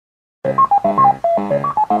Alright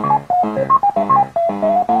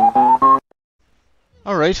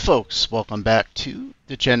folks, welcome back to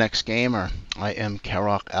the Gen X Gamer. I am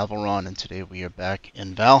Karok Alvaron, and today we are back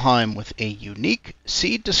in Valheim with a unique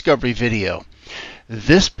seed discovery video.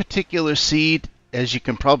 This particular seed, as you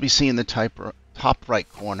can probably see in the top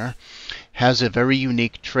right corner, has a very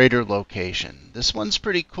unique trader location. This one's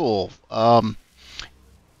pretty cool.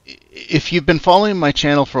 If you've been following my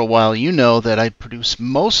channel for a while, you know that I produce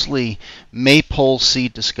mostly Maypole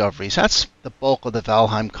seed discoveries. That's the bulk of the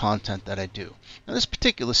Valheim content that I do. Now, this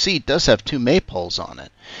particular seed does have 2 Maypoles on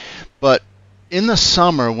it, but in the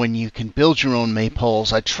summer when you can build your own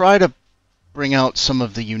Maypoles, I try to bring out some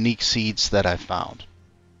of the unique seeds that I found.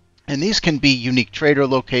 And these can be unique trader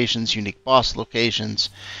locations, unique boss locations,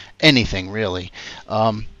 anything really.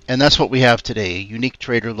 And that's what we have today, a unique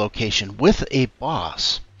trader location with a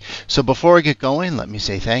boss. So before I get going, let me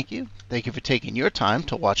say thank you. Thank you for taking your time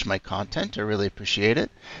to watch my content. I really appreciate it.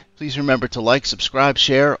 Please remember to like, subscribe,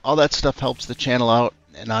 share. All that stuff helps the channel out,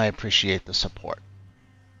 and I appreciate the support.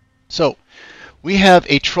 So we have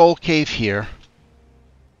a troll cave here.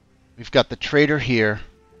 We've got the trader here,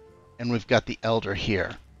 and we've got the elder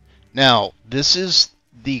here. Now, this is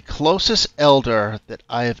the closest elder that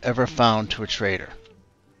I have ever found to a trader.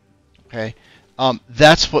 Okay,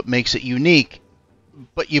 that's what makes it unique.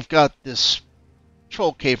 But you've got this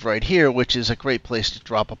troll cave right here, which is a great place to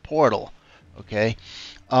drop a portal. Okay,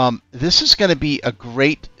 this is going to be a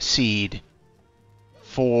great seed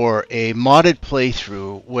for a modded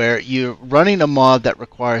playthrough where you're running a mod that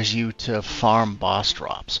requires you to farm boss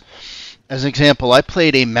drops. As an example, I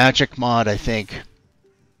played a magic mod, I think,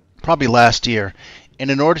 probably last year, and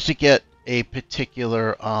in order to get a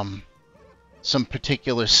particular some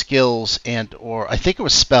particular skills and or I think it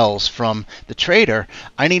was spells from the trader,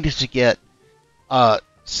 I needed to get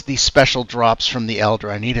these special drops from the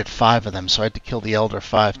elder. I needed 5 of them, so I had to kill the elder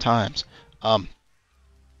 5 times.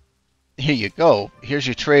 Here you go. Here's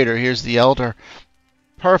your trader. Here's the elder.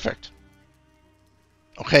 Perfect.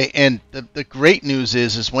 Okay, and the great news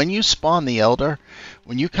is when you spawn the elder,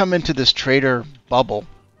 when you come into this trader bubble,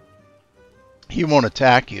 he won't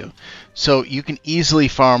attack you. So you can easily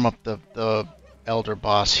farm up the elder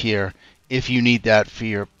boss here if you need that for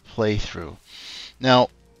your playthrough. Now,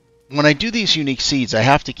 when I do these unique seeds, I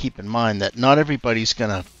have to keep in mind that not everybody's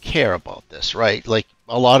going to care about this, right? Like,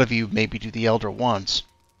 a lot of you maybe do the elder once,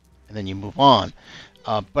 and then you move on.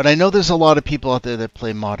 But I know there's a lot of people out there that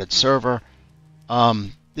play modded server.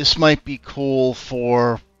 This might be cool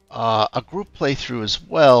for a group playthrough as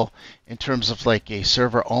well, in terms of like a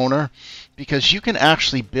server owner, because you can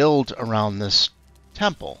actually build around this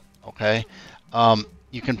temple. Okay,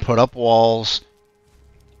 you can put up walls.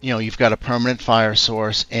 You know, you've got a permanent fire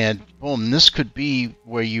source, and boom, this could be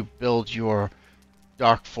where you build your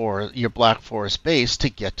dark forest, your black forest base to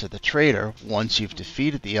get to the trader once you've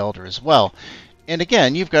defeated the elder as well. And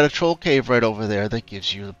again, you've got a troll cave right over there that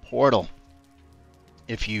gives you the portal.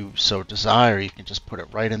 If you so desire, you can just put it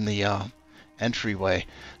right in the entryway.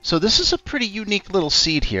 So this is a pretty unique little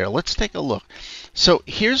seed here. Let's take a look. So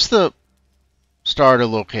here's the starter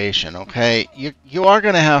location. Okay, you are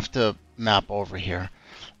going to have to map over here.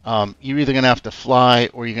 You're either going to have to fly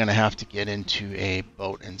or you're going to have to get into a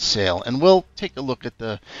boat and sail. And we'll take a look at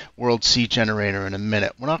the world seed generator in a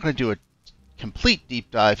minute. We're not going to do a complete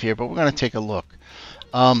deep dive here, but we're going to take a look.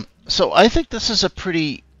 So I think this is a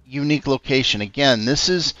pretty unique location. Again,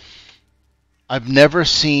 I've never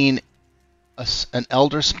seen an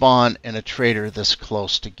elder spawn and a trader this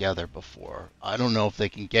close together before. I don't know if they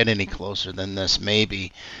can get any closer than this,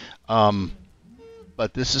 maybe.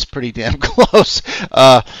 But this is pretty damn close.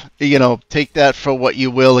 You know, take that for what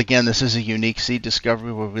you will. Again, this is a unique seed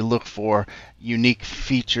discovery where we look for unique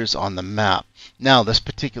features on the map. Now, this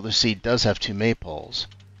particular seed does have 2 Maypoles.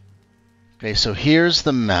 Okay, so here's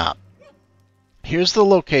the map. Here's the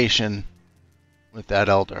location with that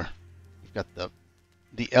elder. You've got the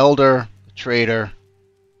elder, the trader,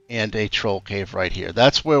 and a troll cave right here.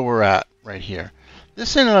 That's where we're at right here.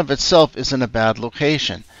 This in and of itself isn't a bad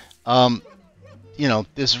location. You know,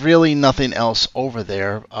 there's really nothing else over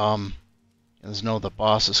there. There's the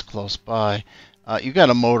boss is close by. You got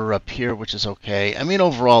a motor up here, which is okay. I mean,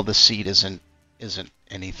 overall, the seed isn't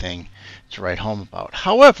anything to write home about.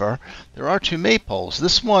 However, there are 2 Maypoles.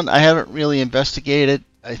 This one I haven't really investigated.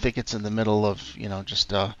 I think it's in the middle of, you know, just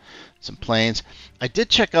some plains. I did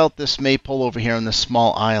check out this Maypole over here on this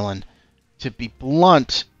small island. To be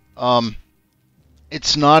blunt,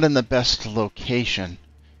 it's not in the best location,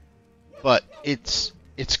 but it's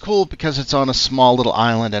cool because it's on a small little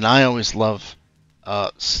island, and I always love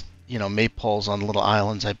you know, Maypoles on little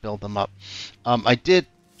islands. I build them up. I did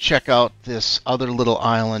check out this other little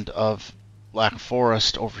island of Black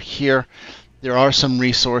Forest over here. There are some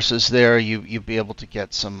resources there. You'd be able to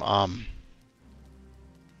get some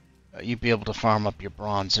you'd be able to farm up your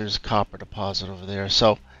bronze. There's a copper deposit over there.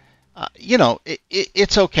 So, you know,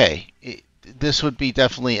 it's okay. This would be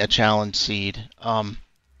definitely a challenge seed.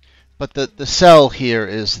 But the sell here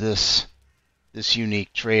is this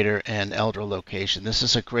unique trader and elder location. This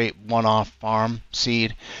is a great one-off farm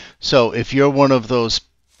seed. So if you're one of those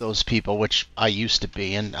people, which I used to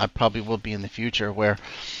be, and I probably will be in the future, where,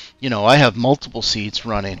 you know, I have multiple seeds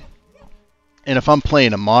running. And if I'm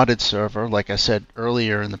playing a modded server, like I said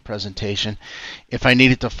earlier in the presentation, if I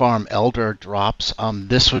needed to farm elder drops,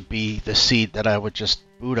 this would be the seed that I would just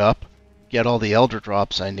boot up, get all the elder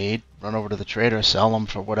drops I need, run over to the trader, sell them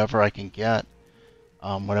for whatever I can get,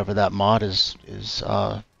 whatever that mod is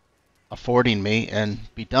affording me, and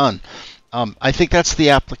be done. I think that's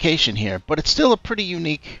the application here, but it's still a pretty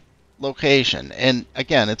unique location. And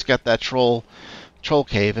again, it's got that troll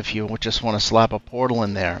cave if you just want to slap a portal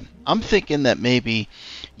in there. I'm thinking that maybe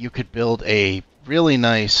you could build a really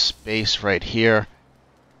nice base right here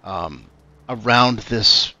around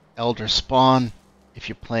this elder spawn. If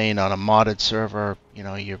you're playing on a modded server, you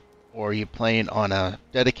know, or you're playing on a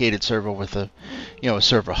dedicated server with a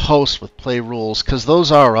server host with play rules, because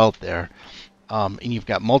those are out there, and you've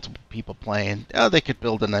got multiple people playing. They could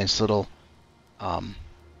build a nice little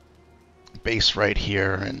base right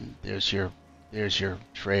here, and there's your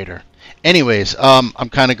trader. Anyways, I'm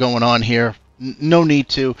kind of going on here. No need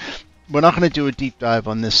to. We're not going to do a deep dive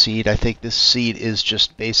on this seed. I think this seed is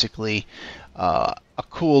just basically a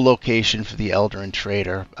cool location for the elder and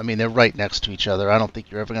trader. I mean, they're right next to each other. I don't think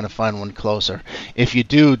you're ever going to find one closer. If you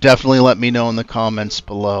do, definitely let me know in the comments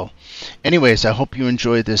below. Anyways, I hope you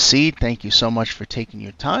enjoyed this seed. Thank you so much for taking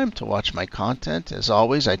your time to watch my content. As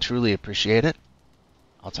always, I truly appreciate it.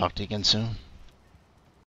 I'll talk to you again soon.